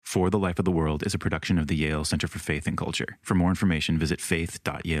For the Life of the World is a production of the Yale Center for Faith and Culture. For more information, visit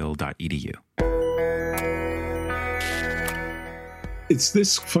faith.yale.edu. It's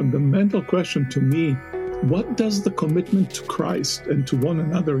this fundamental question to me: what does the commitment to Christ and to one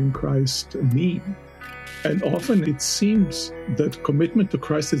another in Christ mean? And often it seems that commitment to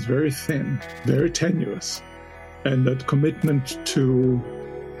Christ is very thin, very tenuous, and that commitment to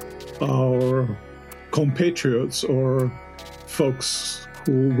our compatriots or folks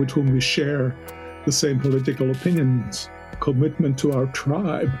with whom we share the same political opinions, commitment to our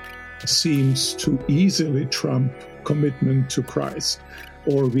tribe seems to easily trump commitment to Christ,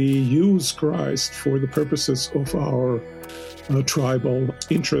 or we use Christ for the purposes of our tribal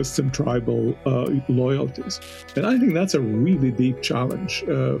interests and tribal loyalties. And I think that's a really deep challenge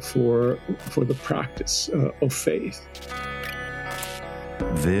for the practice of faith.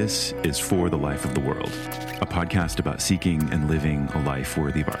 This is For the Life of the World, a podcast about seeking and living a life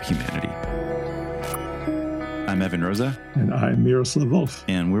worthy of our humanity. I'm Evan Rosa. And I'm Miroslav Volf.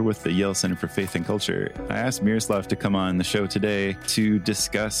 And we're with the Yale Center for Faith and Culture. I asked Miroslav to come on the show today to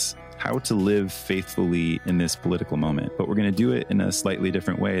discuss how to live faithfully in this political moment. But we're going to do it in a slightly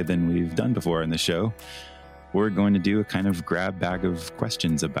different way than we've done before in the show. We're going to do a kind of grab bag of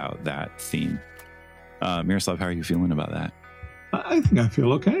questions about that theme. Miroslav, how are you feeling about that? I think I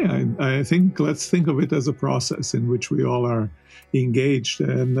feel okay. I think let's think of it as a process in which we all are engaged.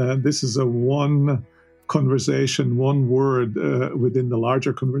 And this is a one conversation, one word within the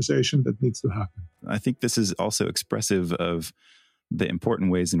larger conversation that needs to happen. I think this is also expressive of the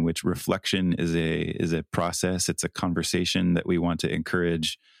important ways in which reflection is a process. It's a conversation that we want to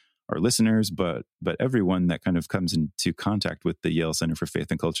encourage our listeners, but everyone that kind of comes into contact with the Yale Center for Faith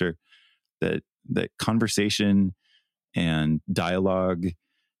and Culture, that conversation and dialogue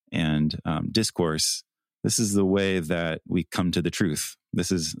and discourse, this is the way that we come to the truth. This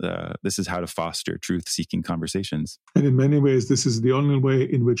is how to foster truth-seeking conversations. And in many ways, this is the only way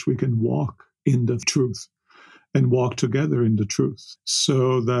in which we can walk in the truth and walk together in the truth,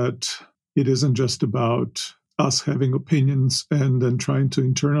 so that it isn't just about us having opinions and then trying to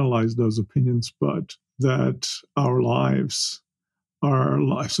internalize those opinions, but that our lives are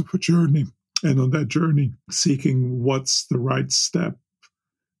lives of a journey. And on that journey, seeking what's the right step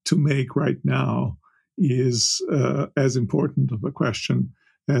to make right now is as important of a question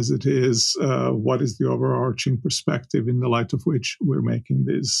as it is what is the overarching perspective in the light of which we're making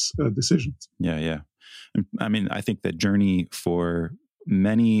these decisions. Yeah. I mean, I think that journey for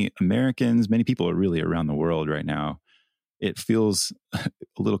many Americans, many people are really around the world right now, it feels a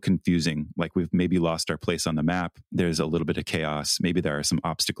little confusing, like we've maybe lost our place on the map. There's a little bit of chaos. Maybe there are some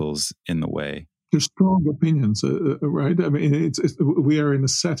obstacles in the way. There's strong opinions, right? I mean, we are in a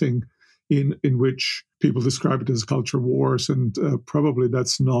setting in which people describe it as culture wars, and probably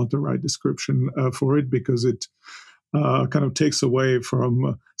that's not the right description for it, because it kind of takes away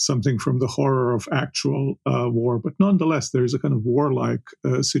from something from the horror of actual war. But nonetheless, there's a kind of warlike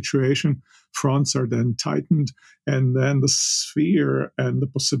situation. Fronts are then tightened, and then the sphere and the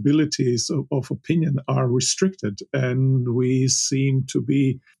possibilities of opinion are restricted. And we seem to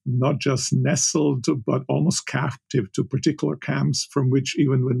be not just nestled, but almost captive to particular camps from which,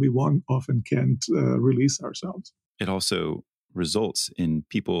 even when we want, often can't release ourselves. It also results in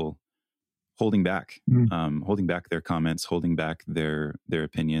people holding back their comments, holding back their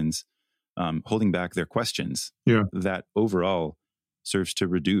opinions, holding back their questions. Yeah. That overall serves to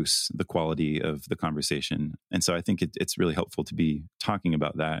reduce the quality of the conversation. And so I think it's really helpful to be talking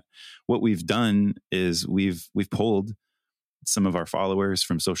about that. What we've done is we've polled some of our followers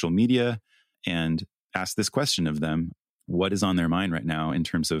from social media and asked this question of them: what is on their mind right now in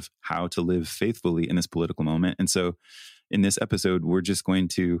terms of how to live faithfully in this political moment? And so in this episode, we're just going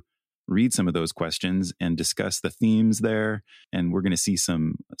to read some of those questions and discuss the themes there. And we're going to see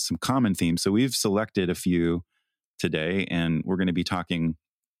some common themes. So we've selected a few today, and we're going to be talking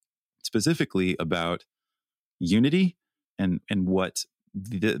specifically about unity and what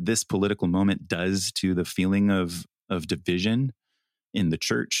this political moment does to the feeling of division in the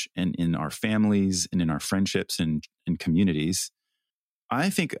church and in our families and in our friendships and in communities. I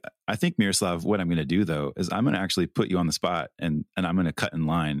think Miroslav, what I'm going to do though is I'm going to actually put you on the spot, and I'm going to cut in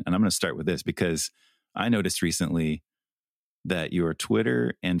line, and I'm going to start with this, because I noticed recently that your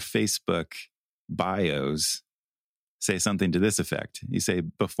Twitter and Facebook bios say something to this effect. You say,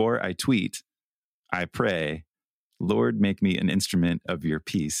 "Before I tweet, I pray, Lord, make me an instrument of your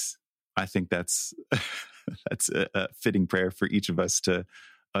peace." I think that's a fitting prayer for each of us to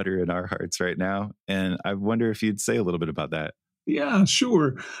utter in our hearts right now. And I wonder if you'd say a little bit about that. Yeah,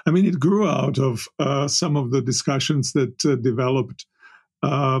 sure. I mean, it grew out of some of the discussions that developed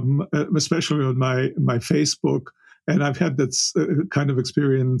especially on my Facebook. And I've had that kind of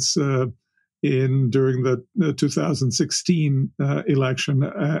experience during the 2016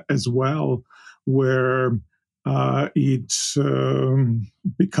 election as well, where it's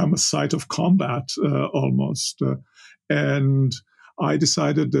become a site of combat almost. And I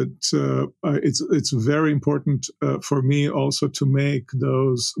decided that it's very important for me also to make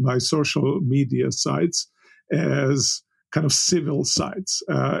my social media sites as kind of civil sites.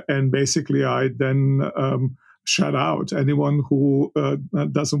 And basically, I then shut out anyone who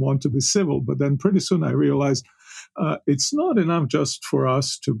doesn't want to be civil. But then pretty soon I realized it's not enough just for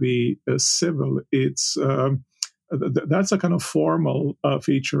us to be civil. It's that's a kind of formal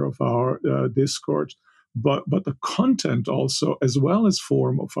feature of our discourse. But the content also, as well as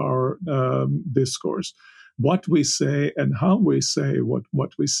form of our discourse, what we say and how we say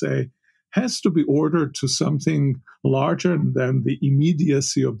what we say, has to be ordered to something larger than the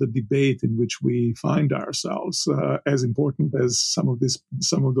immediacy of the debate in which we find ourselves, as important as some of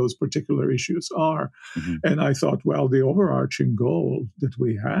those particular issues are. Mm-hmm. And I thought, well, the overarching goal that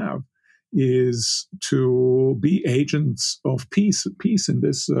we have is to be agents of peace in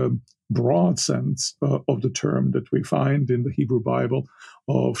this broad sense of the term that we find in the Hebrew Bible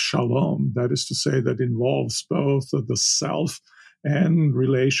of shalom. That is to say, that involves both the self and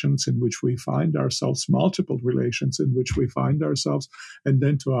relations in which we find ourselves, multiple relations in which we find ourselves, and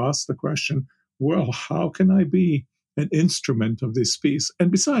then to ask the question, well, how can I be an instrument of this peace?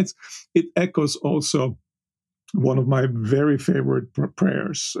 And besides, it echoes also one of my very favorite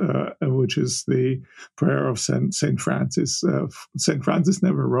prayers, which is the prayer of Saint Francis. Saint Francis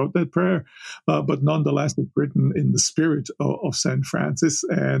never wrote that prayer, but nonetheless, it's written in the spirit of Saint Francis.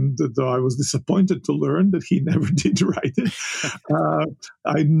 And though I was disappointed to learn that he never did write it,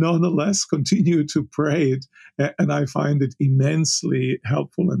 I nonetheless continue to pray it, and I find it immensely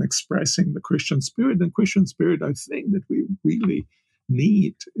helpful in expressing the Christian spirit. And Christian spirit, I think that we really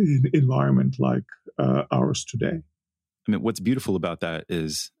need in an environment like ours today. I mean, what's beautiful about that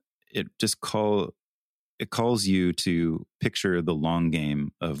is it calls you to picture the long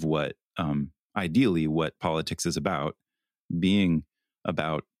game of what ideally what politics is about, being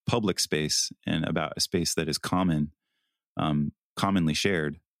about public space and about a space that is commonly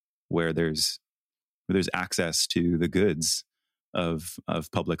shared, where there's access to the goods of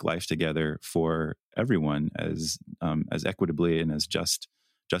public life together for everyone as equitably and as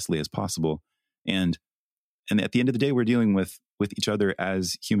justly as possible. And at the end of the day, we're dealing with each other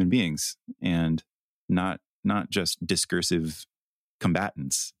as human beings and not just discursive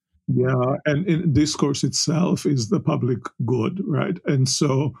combatants. Yeah, and discourse itself is the public good, right? And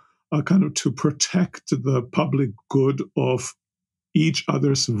so kind of to protect the public good of each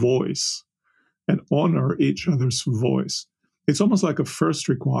other's voice and honor each other's voice. It's almost like a first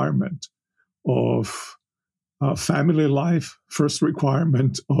requirement of family life, first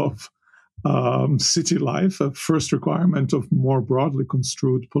requirement of city life, a first requirement of more broadly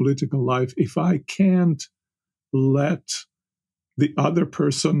construed political life. If I can't let the other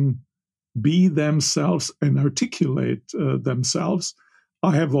person be themselves and articulate themselves,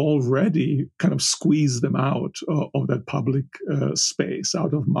 I have already kind of squeezed them out of that public space,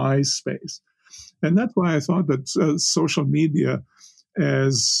 out of my space. And that's why I thought that social media,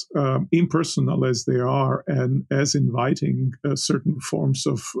 as impersonal as they are and as inviting certain forms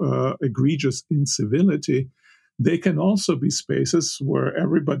of egregious incivility, they can also be spaces where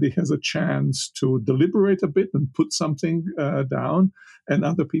everybody has a chance to deliberate a bit and put something down, and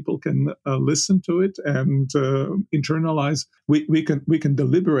other people can listen to it and internalize. We can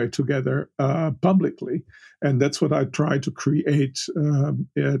deliberate together publicly, and that's what I try to create on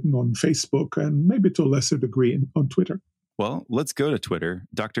Facebook and maybe to a lesser degree on Twitter. Well, let's go to Twitter.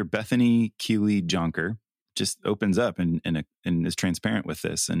 Dr. Bethany Keeley Jonker just opens up and is transparent with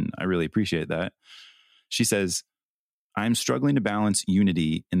this, and I really appreciate that. She says, I'm struggling to balance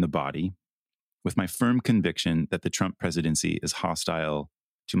unity in the body with my firm conviction that the Trump presidency is hostile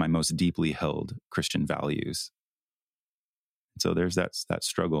to my most deeply held Christian values. So there's that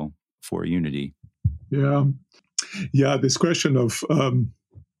struggle for unity. Yeah. This question of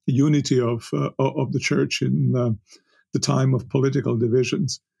unity of the church in the time of political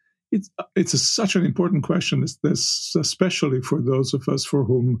divisions. It's such an important question, especially for those of us for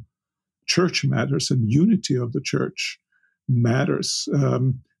whom church matters and unity of the church matters,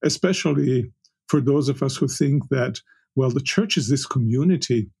 especially for those of us who think that, well, the church is this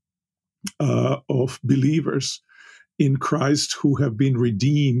community of believers in Christ who have been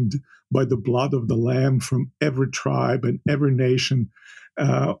redeemed by the blood of the Lamb from every tribe and every nation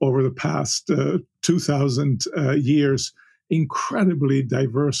over the past 2,000 years incredibly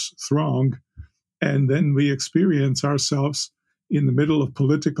diverse throng. And then we experience ourselves in the middle of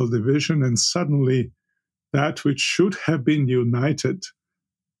political division, and suddenly that which should have been united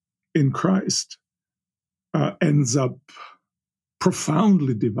in Christ ends up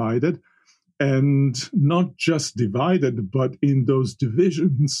profoundly divided, and not just divided, but in those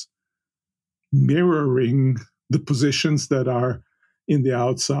divisions mirroring the positions that are in the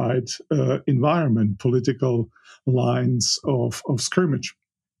outside environment, political lines of scrimmage.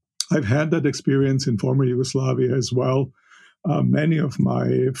 I've had that experience in former Yugoslavia as well. Many of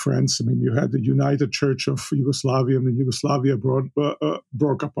my friends, you had the United Church of Yugoslavia, and Yugoslavia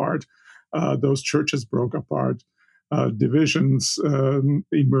broke apart. Those churches broke apart. Divisions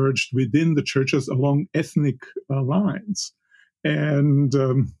emerged within the churches along ethnic lines. And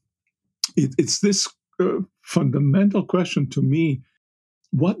it's this fundamental question to me: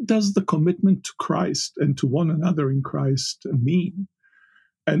 what does the commitment to Christ and to one another in Christ mean?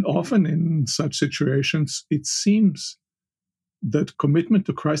 And often in such situations, it seems that commitment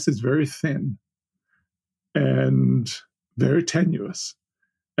to Christ is very thin and very tenuous,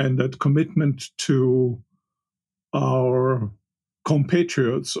 and that commitment to our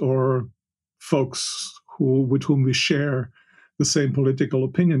compatriots or folks with whom we share the same political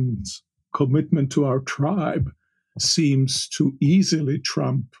opinions, commitment to our tribe seems to easily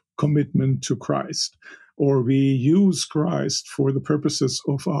trump commitment to Christ, or we use Christ for the purposes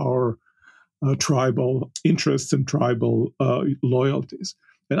of our tribal interests and tribal loyalties.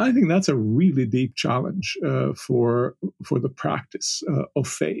 And I think that's a really deep challenge for the practice of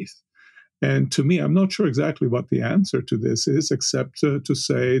faith. And to me, I'm not sure exactly what the answer to this is, except to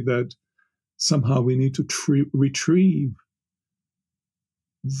say that somehow we need to retrieve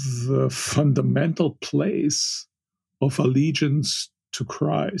the fundamental place of allegiance to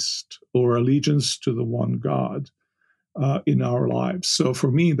Christ, or allegiance to the one God in our lives. So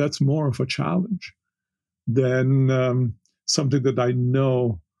for me, that's more of a challenge than something that I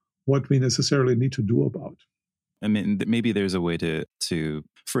know what we necessarily need to do about. I mean, maybe there's a way to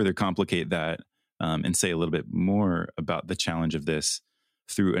further complicate that and say a little bit more about the challenge of this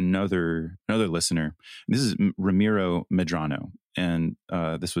through another listener. This is Ramiro Medrano, and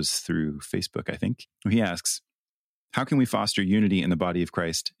this was through Facebook, I think. He asks, how can we foster unity in the body of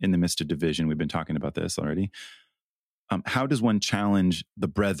Christ in the midst of division? We've been talking about this already. How does one challenge the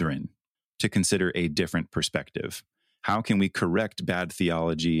brethren to consider a different perspective? How can we correct bad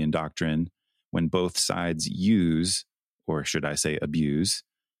theology and doctrine when both sides use, or should I say abuse,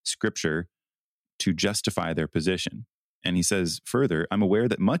 Scripture to justify their position? And he says further, I'm aware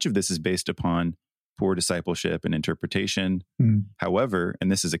that much of this is based upon poor discipleship and interpretation. However,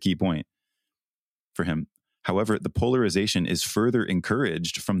 and this is a key point for him, however, the polarization is further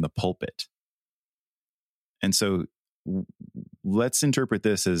encouraged from the pulpit. And so let's interpret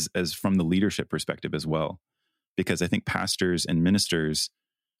this as from the leadership perspective as well, because I think pastors and ministers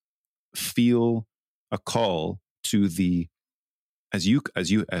feel a call to the, as you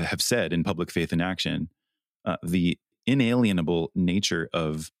have said in Public Faith in Action, the inalienable nature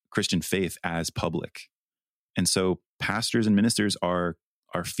of Christian faith as public. And so pastors and ministers are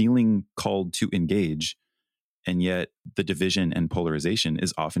feeling called to engage, and yet the division and polarization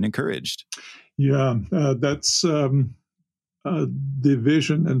is often encouraged. Yeah, that's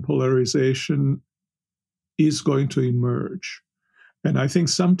division and polarization is going to emerge. And I think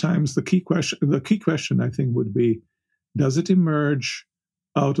sometimes the key question I think would be, does it emerge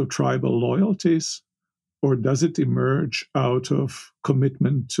out of tribal loyalties, or does it emerge out of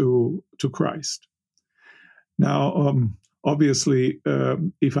commitment to Christ? Now, obviously,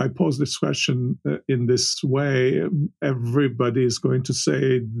 if I pose this question in this way, everybody is going to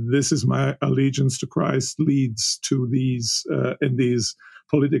say, this is my allegiance to Christ leads to these and these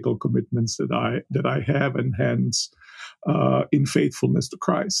political commitments that I have, and hence, in faithfulness to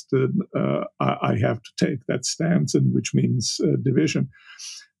Christ, I have to take that stance, and which means division.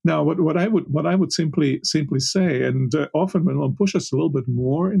 Now, what I would simply say, and often when one pushes a little bit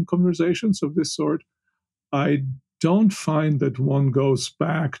more in conversations of this sort, I don't find that one goes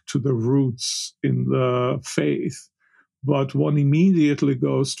back to the roots in the faith, but one immediately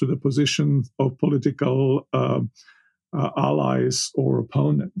goes to the position of political allies or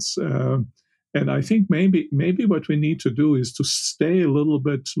opponents. And I think maybe what we need to do is to stay a little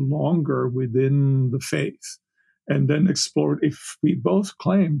bit longer within the faith, and then explore. If we both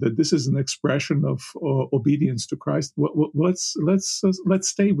claim that this is an expression of obedience to Christ, let's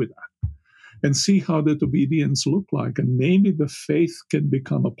stay with that and see how that obedience look like. And maybe the faith can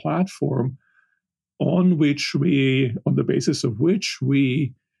become a platform on the basis of which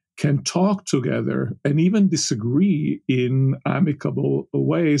we can talk together and even disagree in amicable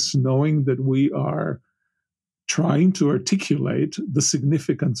ways, knowing that we are trying to articulate the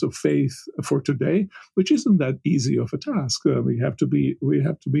significance of faith for today, which isn't that easy of a task. We have to be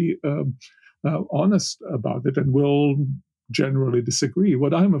honest about it, and we'll generally disagree.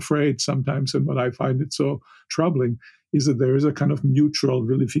 What I'm afraid sometimes, and what I find it so troubling, is that there is a kind of mutual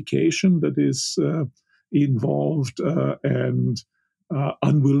vilification that is involved, and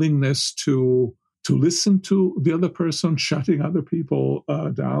unwillingness to listen to the other person, shutting other people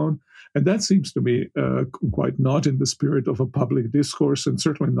down. And that seems to me quite not in the spirit of a public discourse, and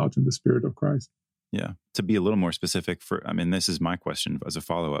certainly not in the spirit of Christ. Yeah. To be a little more specific, this is my question as a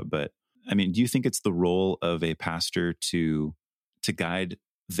follow-up, but do you think it's the role of a pastor to guide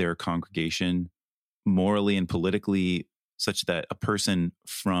their congregation morally and politically, such that a person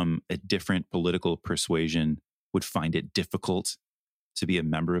from a different political persuasion would find it difficult to be a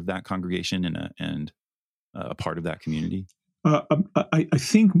member of that congregation and a part of that community? I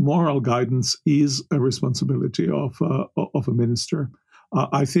think moral guidance is a responsibility of a minister.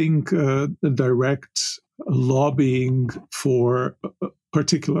 I think the direct lobbying for a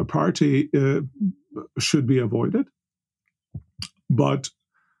particular party should be avoided. But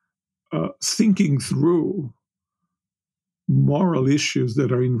thinking through moral issues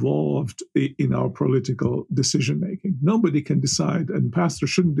that are involved in our political decision-making. Nobody can decide, and pastors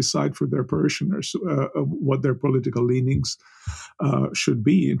shouldn't decide for their parishioners what their political leanings should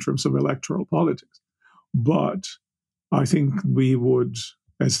be in terms of electoral politics. But I think we would,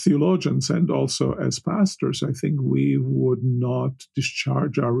 as theologians and also as pastors, I think we would not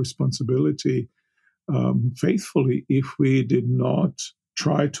discharge our responsibility faithfully if we did not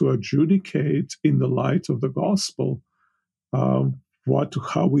try to adjudicate in the light of the gospel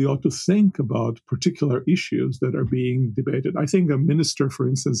how we ought to think about particular issues that are being debated. I think a minister, for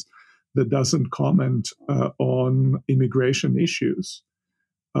instance, that doesn't comment on immigration issues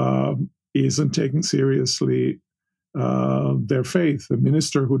isn't taking seriously their faith. A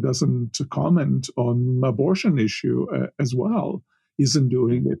minister who doesn't comment on abortion issue as well isn't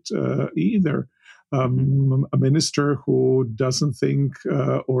doing it either. A minister who doesn't think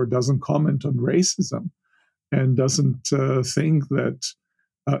or doesn't comment on racism and doesn't think that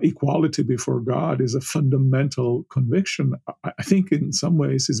equality before God is a fundamental conviction, I think in some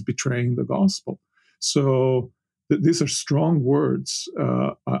ways is betraying the gospel. So these are strong words,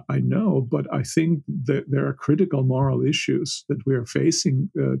 I know, but I think that there are critical moral issues that we are facing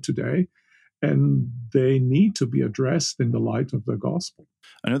today, and they need to be addressed in the light of the gospel.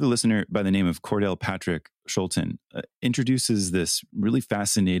 Another listener by the name of Cordell Patrick Schulten introduces this really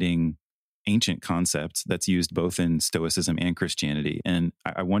fascinating ancient concept that's used both in Stoicism and Christianity. And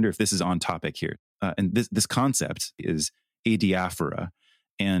I wonder if this is on topic here. And this concept is adiaphora,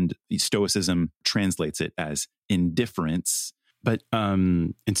 and Stoicism translates it as indifference. But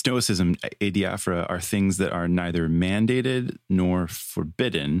in Stoicism, adiaphora are things that are neither mandated nor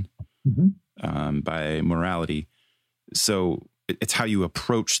forbidden by morality. So it's how you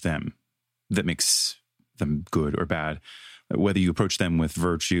approach them that makes them good or bad, whether you approach them with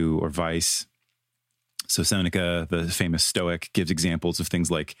virtue or vice. So Seneca, the famous Stoic, gives examples of things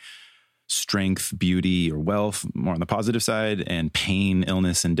like strength, beauty, or wealth, more on the positive side, and pain,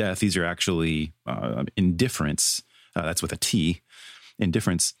 illness, and death. These are actually indifference. That's with a T,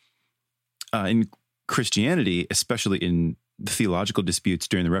 indifference. In Christianity, especially in the theological disputes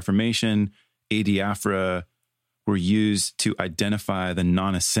during the Reformation, adiaphora were used to identify the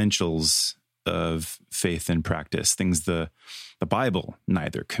non-essentials of faith and practice, things the Bible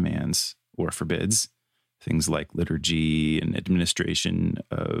neither commands or forbids, things like liturgy and administration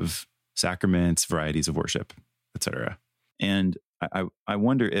of sacraments, varieties of worship, etc. And I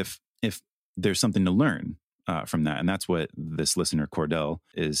wonder if there's something to learn from that. And that's what this listener, Cordell,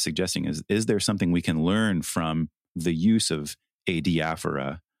 is suggesting. Is there something we can learn from the use of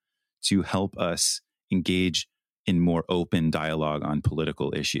adiaphora to help us engage in more open dialogue on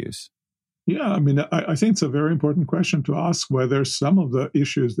political issues? Yeah, I think it's a very important question to ask whether some of the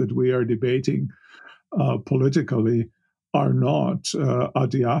issues that we are debating politically are not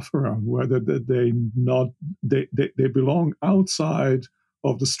adiaphora, whether they belong outside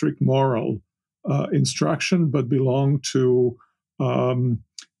of the strict moral instruction, but belong to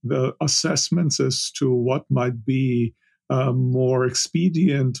the assessments as to what might be more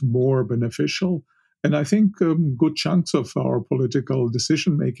expedient, more beneficial. And I think good chunks of our political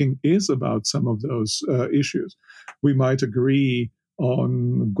decision-making is about some of those issues. We might agree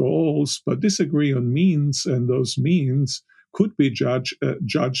on goals, but disagree on means, and those means could be judged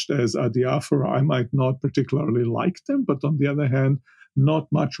as adiaphora. I might not particularly like them, but on the other hand, not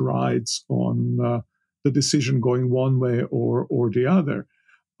much rides on the decision going one way or the other.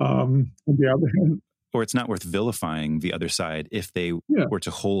 On the other hand, or it's not worth vilifying the other side if they were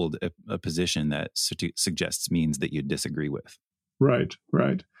to hold a position that suggests means that you disagree with. Right.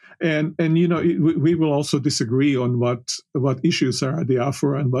 And we will also disagree on what issues are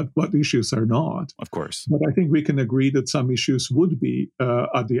adiaphora and what issues are not. Of course. But I think we can agree that some issues would be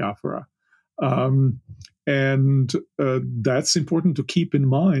adiaphora. And that's important to keep in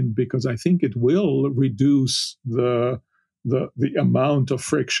mind, because I think it will reduce the amount of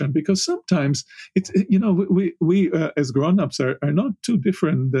friction, because sometimes we as grown-ups are not too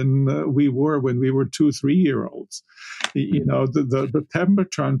different than we were when we were 2-3-year-olds. The temper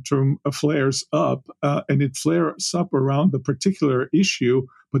tantrum flares up, and it flares up around a particular issue,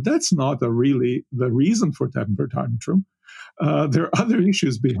 but that's not really the reason for temper tantrum. There are other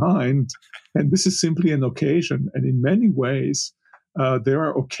issues behind, and this is simply an occasion. And in many ways, there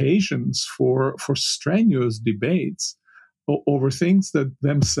are occasions for strenuous debates over things that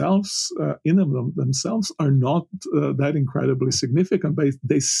themselves, in themselves, are not that incredibly significant, but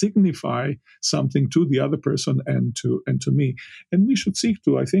they signify something to the other person and to me. And we should seek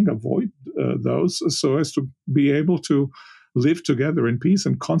to, I think, avoid those, so as to be able to live together in peace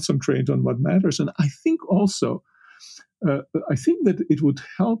and concentrate on what matters. And I think also, I think that it would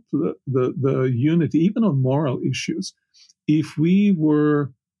help the unity, even on moral issues, if we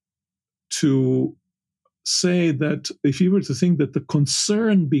were to say that, if you were to think that the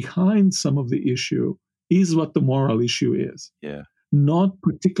concern behind some of the issue is what the moral issue is. Yeah. Not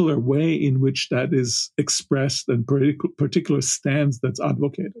particular way in which that is expressed and particular stance that's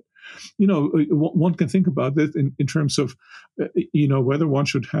advocated. One can think about it in terms of, whether one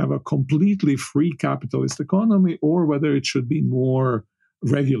should have a completely free capitalist economy or whether it should be more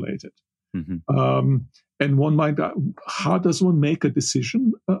regulated. Mm-hmm. And one might, how does one make a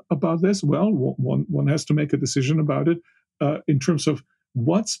decision about this? Well, one has to make a decision about it in terms of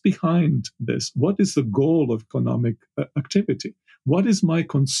what's behind this. What is the goal of economic activity? What is my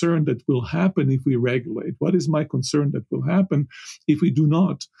concern that will happen if we regulate? What is my concern that will happen if we do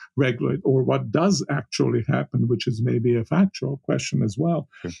not regulate? Or what does actually happen, which is maybe a factual question as well.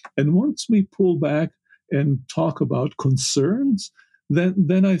 Sure. And once we pull back and talk about concerns,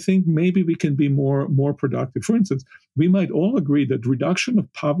 then I think maybe we can be more productive. For instance, we might all agree that reduction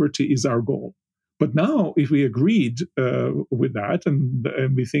of poverty is our goal. But now, if we agreed with that,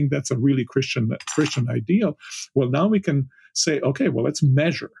 and we think that's a really Christian ideal, well, now we can say, okay, well, let's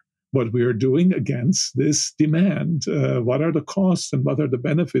measure what we are doing against this demand. What are the costs and what are the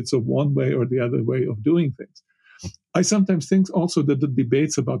benefits of one way or the other way of doing things? I sometimes think also that the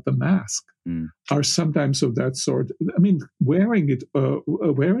debates about the mask are sometimes of that sort. I mean, wearing it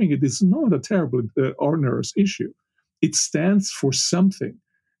is not a terribly onerous issue. It stands for something.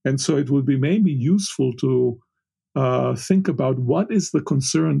 And so it would be maybe useful to think about what is the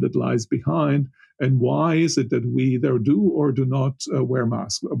concern that lies behind, and why is it that we either do or do not wear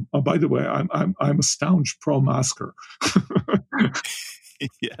masks. By the way, I'm a staunch pro-masker.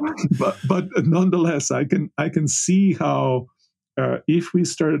 Yeah. But nonetheless, I can see how if we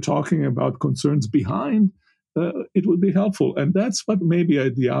started talking about concerns behind, it would be helpful, and that's what maybe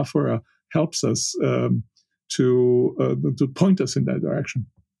adiaphora helps us to point us in that direction.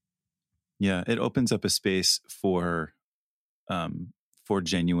 Yeah, it opens up a space for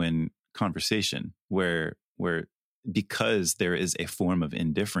genuine conversation, where because there is a form of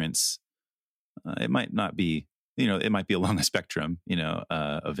indifference, it might not be. It might be along a spectrum,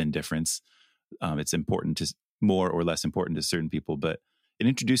 of indifference. It's important to more or less important to certain people, but it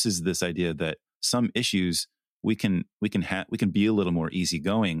introduces this idea that some issues we can be a little more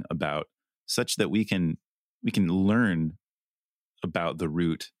easygoing about, such that we can learn about the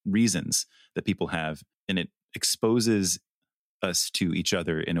root reasons that people have, and it exposes us to each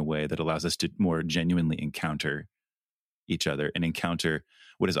other in a way that allows us to more genuinely encounter each other and encounter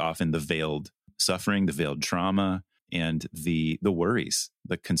what is often the veiled suffering, the veiled trauma, and the worries,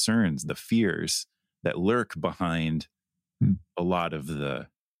 the concerns, the fears that lurk behind a lot of the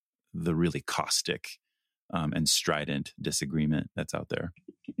really caustic and strident disagreement that's out there.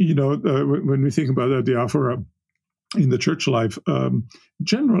 When we think about adiaphora in the church life,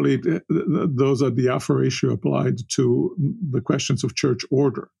 generally those are adiaphora issue applied to the questions of church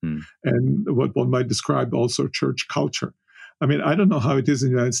order and what one might describe also church culture. I mean, I don't know how it is in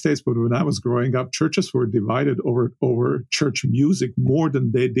the United States, but when I was growing up, churches were divided over church music more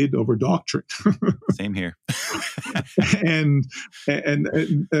than they did over doctrine. Same here. and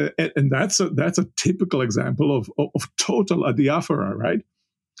that's a typical example of total adiaphora, right?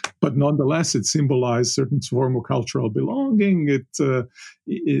 But nonetheless, it symbolized certain form of cultural belonging. It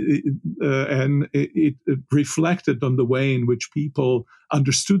reflected on the way in which people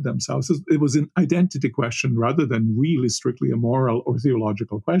understood themselves. It was an identity question rather than really strictly a moral or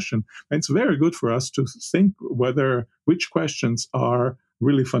theological question. And it's very good for us to think which questions are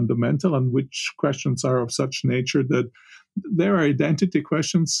really fundamental and which questions are of such nature that there are identity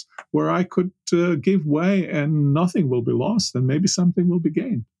questions where I could give way and nothing will be lost and maybe something will be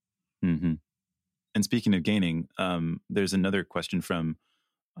gained. Mm-hmm. And speaking of gaining, there's another question from,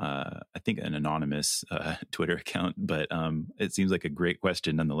 I think, an anonymous Twitter account, but it seems like a great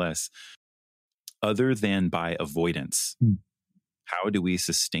question nonetheless. Other than by avoidance, how do we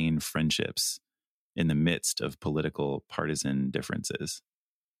sustain friendships in the midst of political partisan differences?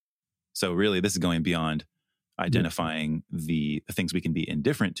 So really, this is going beyond identifying the things we can be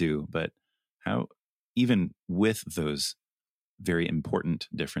indifferent to, but how, even with those very important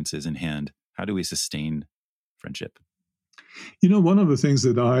differences in hand, how do we sustain friendship? One of the things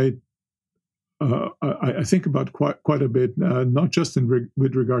that I think about quite a bit, not just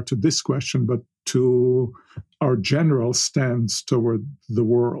with regard to this question, but to our general stance toward the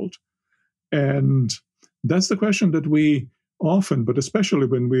world. And that's the question that we often, but especially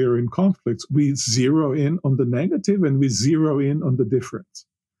when we are in conflicts, we zero in on the negative and we zero in on the difference.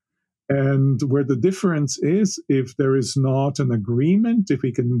 And where the difference is, if there is not an agreement, if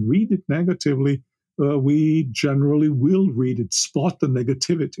we can read it negatively, we generally will read it, spot the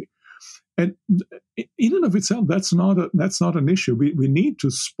negativity. And in and of itself, that's not an issue. We need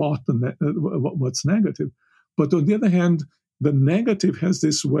to spot what's negative. But on the other hand, the negative has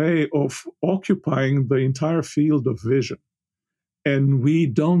this way of occupying the entire field of vision. And we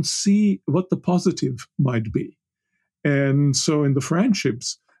don't see what the positive might be. And so in the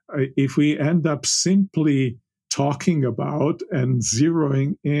friendships, if we end up simply talking about and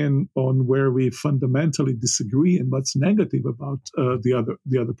zeroing in on where we fundamentally disagree and what's negative about the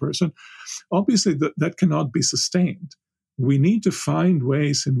other person, obviously that cannot be sustained. We need to find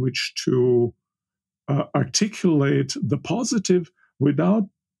ways in which to articulate the positive without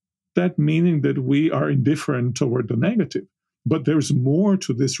that meaning that we are indifferent toward the negative. But there's more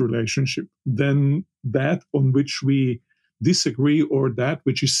to this relationship than that on which we disagree or that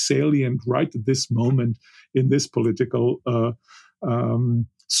which is salient right at this moment in this political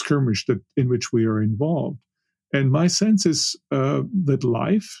skirmish in which we are involved. And my sense is that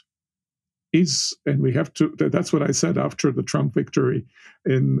life is, and we have to, that's what I said after the Trump victory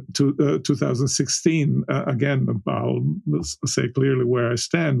in 2016. Again, I'll say clearly where I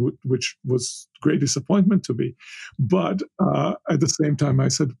stand, which was great disappointment to me. But at the same time, I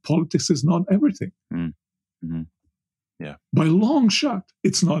said, politics is not everything. Mm-hmm. Yeah. By a long shot,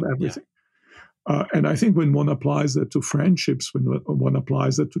 it's not everything. Yeah. And I think when one applies that to friendships, when one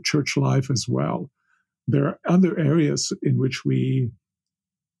applies that to church life as well, there are other areas in which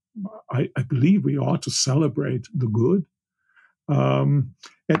I believe we ought to celebrate the good,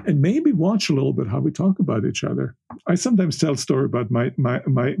 and maybe watch a little bit how we talk about each other. I sometimes tell a story about my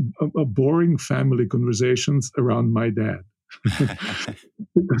boring family conversations around my dad.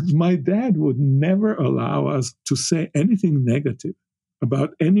 Because my dad would never allow us to say anything negative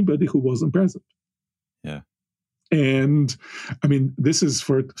about anybody who wasn't present. Yeah. And I mean, this is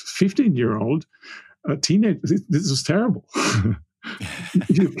for a 15-year-old teenage. This is terrible.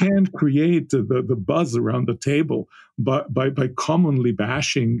 You can't create the buzz around the table by commonly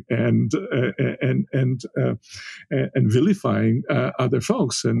bashing and vilifying other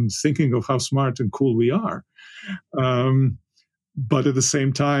folks and thinking of how smart and cool we are. But at the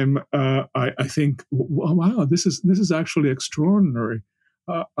same time, I think, wow, this is actually extraordinary.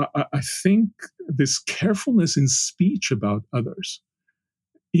 I think this carefulness in speech about others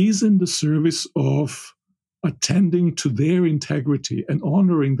is in the service of attending to their integrity and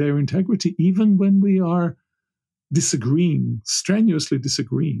honoring their integrity, even when we are strenuously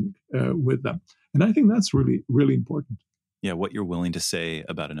disagreeing with them. And I think that's really, really important. Yeah, what you're willing to say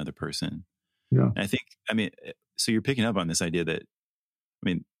about another person. Yeah. And I mean, so you're picking up on this idea that, I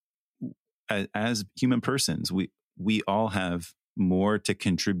mean, as human persons, we all have more to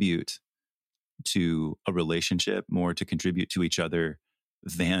contribute to a relationship, more to contribute to each other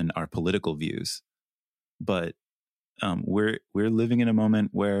than our political views. But we're living in a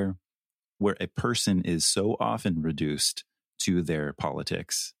moment where a person is so often reduced to their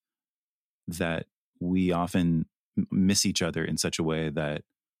politics that we often miss each other in such a way that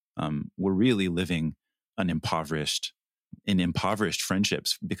we're really living impoverished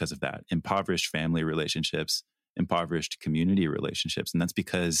friendships because of that, impoverished family relationships, impoverished community relationships. And that's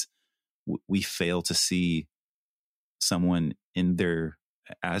because we fail to see someone in their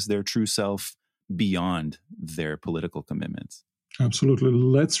as their true self beyond their political commitments. Absolutely.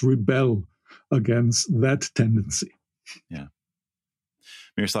 Let's rebel against that tendency. Yeah.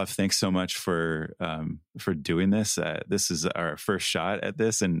 Miroslav, thanks so much for doing this. This is our first shot at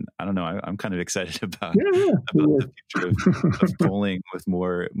this, and I don't know. I'm kind of excited about the future of polling with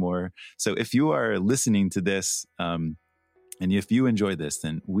more. So, if you are listening to this, and if you enjoy this,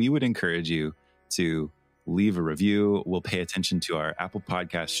 then we would encourage you to leave a review. We'll pay attention to our Apple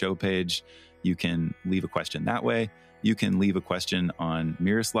Podcast show page. You can leave a question that way. You can leave a question on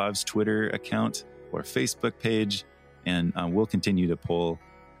Miroslav's Twitter account or Facebook page. And we'll continue to poll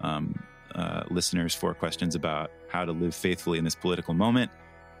listeners for questions about how to live faithfully in this political moment.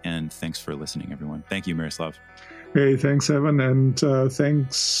 And thanks for listening, everyone. Thank you, Miroslav. Hey, thanks, Evan. And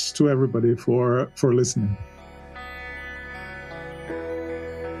thanks to everybody for listening.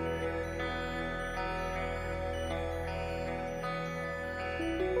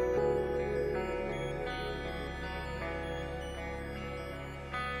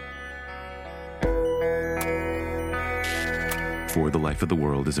 For the Life of the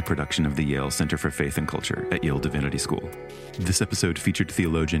World is a production of the Yale Center for Faith and Culture at Yale Divinity School. This episode featured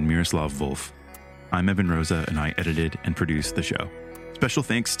theologian Miroslav Volf. I'm Evan Rosa, and I edited and produced the show. Special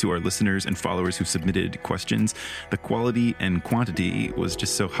thanks to our listeners and followers who submitted questions. The quality and quantity was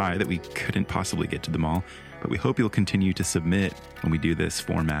just so high that we couldn't possibly get to them all, but we hope you'll continue to submit when we do this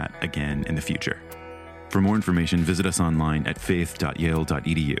format again in the future. For more information, visit us online at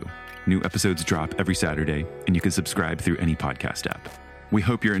faith.yale.edu. New episodes drop every Saturday, and you can subscribe through any podcast app. We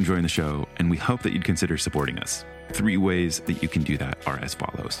hope you're enjoying the show, and we hope that you'd consider supporting us. 3 ways that you can do that are as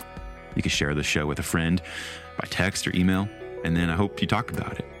follows. You can share the show with a friend by text or email, and then I hope you talk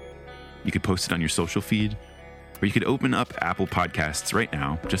about it. You could post it on your social feed, or you could open up Apple Podcasts right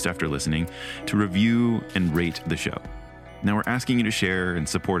now, just after listening, to review and rate the show. Now, we're asking you to share and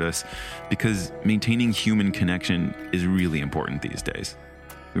support us because maintaining human connection is really important these days.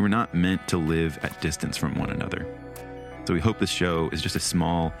 We were not meant to live at distance from one another. So we hope this show is just a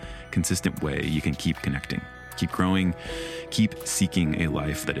small, consistent way you can keep connecting, keep growing, keep seeking a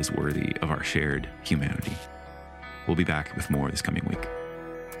life that is worthy of our shared humanity. We'll be back with more this coming week.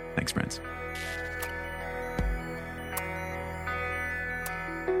 Thanks, friends.